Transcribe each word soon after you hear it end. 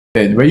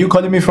And where you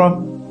calling me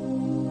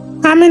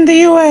from? I'm in the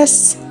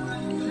US.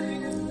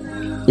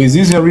 Is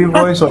this your real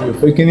voice or you're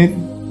faking it?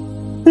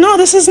 No,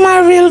 this is my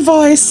real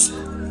voice.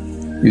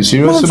 You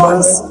serious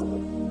about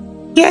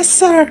it? Yes,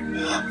 sir.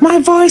 My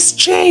voice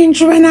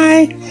changed when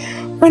I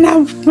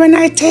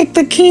take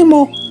the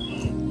chemo.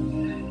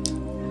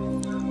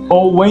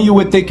 Oh, when you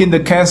were taking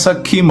the cancer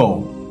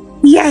chemo?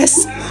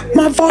 Yes,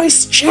 my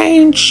voice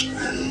changed.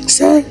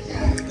 So,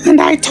 and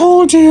I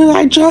told you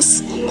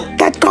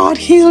that God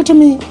healed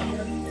me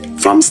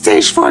from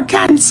stage 4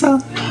 cancer,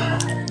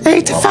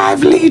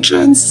 85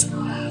 legions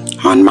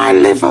on my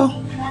liver.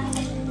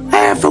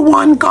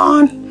 Everyone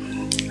gone.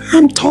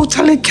 I'm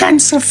totally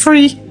cancer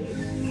free.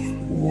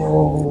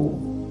 Whoa.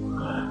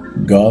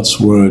 God's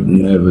word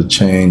never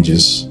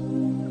changes.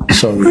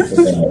 Sorry for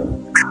that.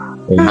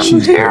 And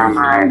I'm here,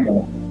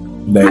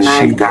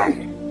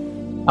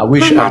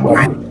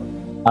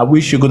 I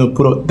wish you're gonna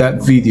put up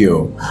that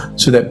video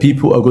so that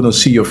people are gonna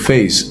see your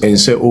face and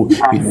say, "Oh,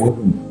 it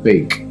wasn't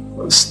fake."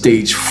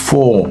 Stage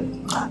 4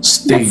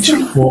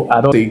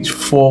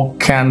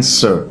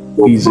 cancer.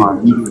 It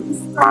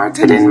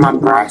started in my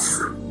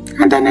breast,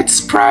 and then it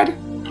spread.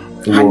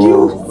 Whoa. And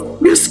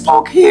you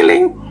spoke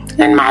healing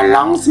in my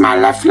lungs, my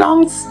left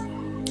lungs.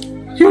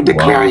 You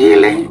declare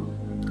healing.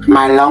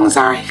 My lungs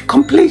are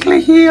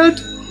completely healed.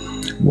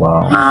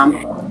 Wow.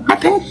 I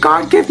think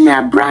God gave me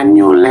a brand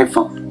new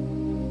liver.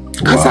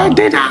 Because I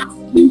did ask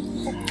him.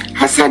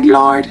 I said,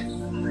 Lord,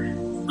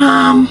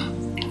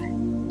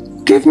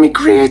 give me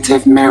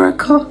creative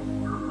miracle.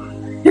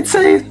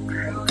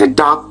 The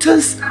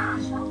doctors,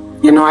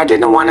 I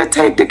didn't want to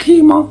take the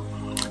chemo,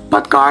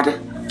 but God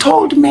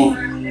told me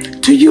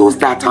to use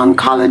that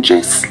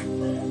oncologist.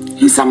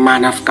 He's a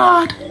man of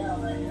God.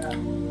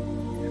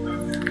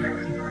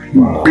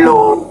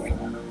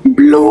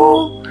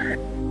 Blow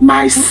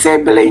my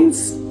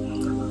siblings,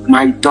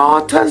 my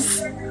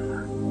daughters,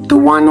 the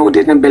one who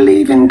didn't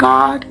believe in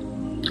God,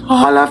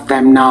 all of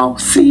them now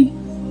see,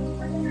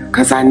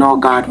 because I know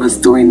God was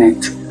doing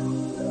it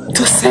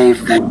to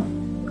save them.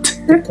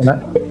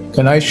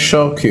 Can I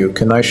shock you?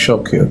 Can I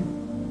shock you?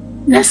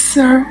 Yes,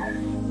 sir.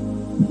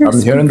 Yes,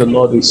 I'm hearing the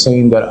Lord is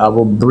saying that I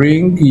will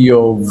bring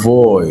your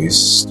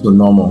voice to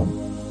normal.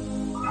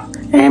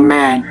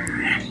 Amen.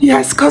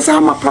 Yes, because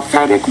I'm a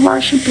prophetic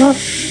worshiper.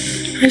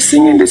 I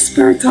sing in the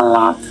spirit a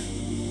lot.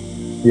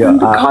 Yeah,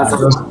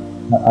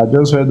 I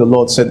just heard the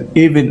Lord said,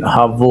 even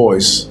her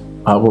voice,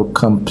 I will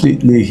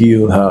completely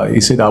heal her. He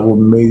said, I will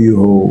make you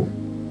whole.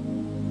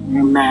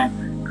 Amen.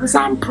 Because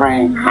I'm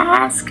praying.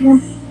 I ask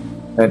him.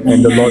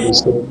 And the Lord is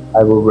saying,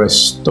 I will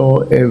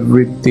restore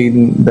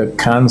everything the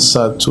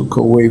cancer took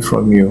away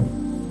from you.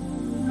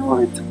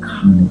 Glory to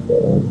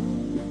God.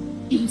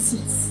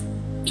 Jesus.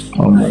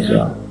 Oh my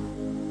God.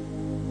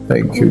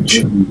 Thank you,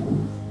 Jesus.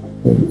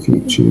 Thank you,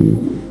 Jesus.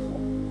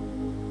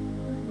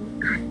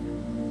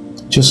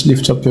 Just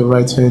lift up your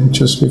right hand.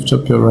 Just lift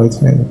up your right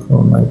hand.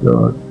 Oh my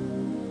God.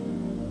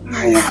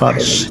 Father,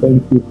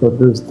 thank you for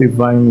this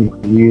divine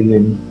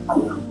healing.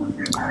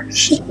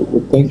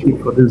 Thank you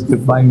for this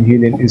divine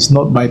healing. It's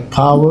not by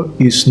power,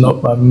 it's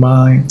not by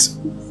might,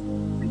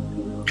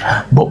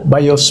 but by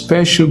your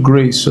special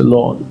grace,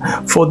 Lord.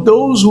 For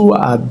those who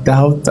are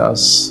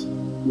doubters,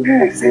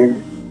 God,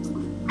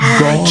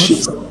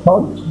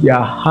 touch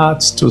their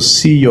hearts to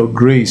see your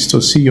grace,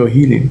 to see your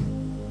healing.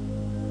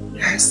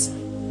 Yes.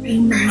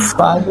 Amen.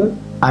 Father,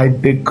 I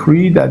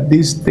decree that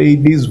this day,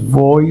 this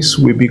voice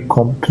will be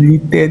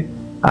completed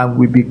and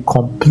will be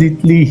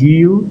completely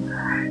healed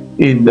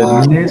in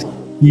the next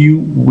few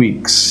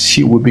weeks.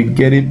 She will be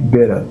getting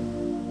better.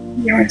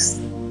 Yes.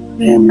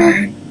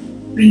 Amen.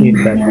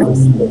 In the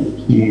name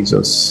of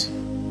Jesus.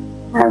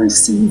 I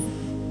receive.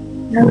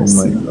 Oh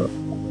my God.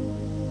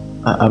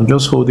 I'm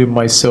just holding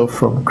myself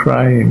from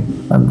crying.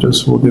 I'm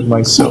just holding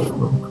myself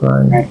from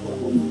crying.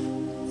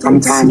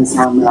 Sometimes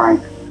I'm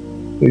like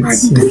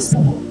this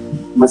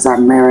was a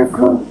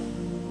miracle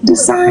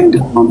designed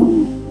for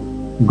me.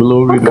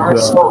 Glory to God.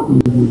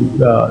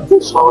 He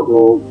showed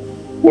me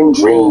in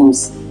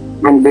dreams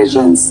and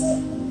visions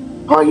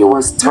how you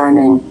was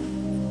turning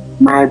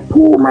my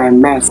pool, my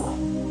mess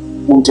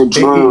into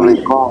jewelry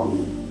gold.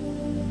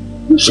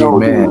 He showed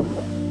me.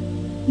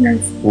 Yes.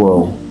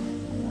 Whoa.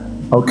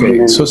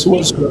 Okay, so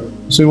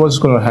what's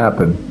going to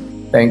happen?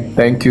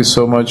 Thank you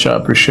so much. I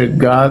appreciate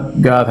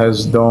God. God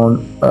has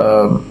done.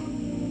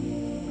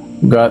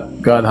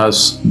 God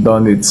has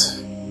done it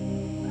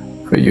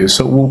for you.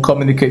 So we'll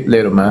communicate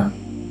later, man.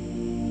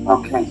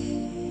 Okay.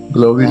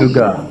 Glory to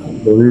God.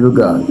 Glory to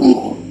God.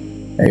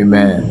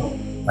 Amen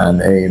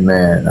and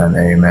amen and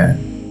amen.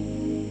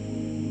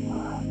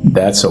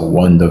 That's a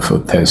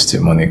wonderful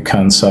testimony.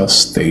 Cancer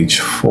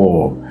stage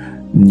 4,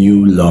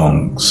 new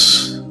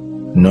lungs.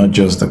 Not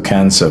just the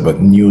cancer,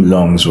 but new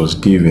lungs was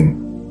given.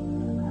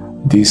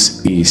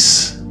 This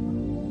is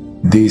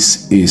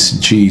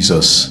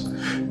Jesus.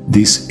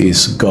 This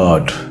is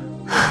God.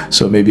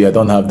 So maybe I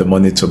don't have the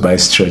money to buy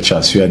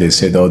stretchers where they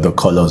said all the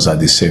colors are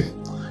the same.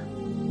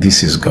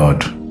 This is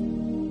God.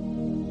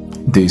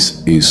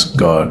 This is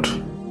God.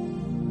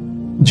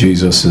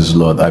 Jesus is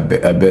Lord. I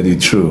bet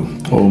it's true.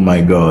 Oh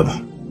my God.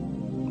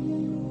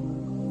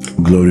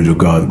 Glory to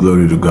God.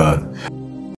 Glory to God.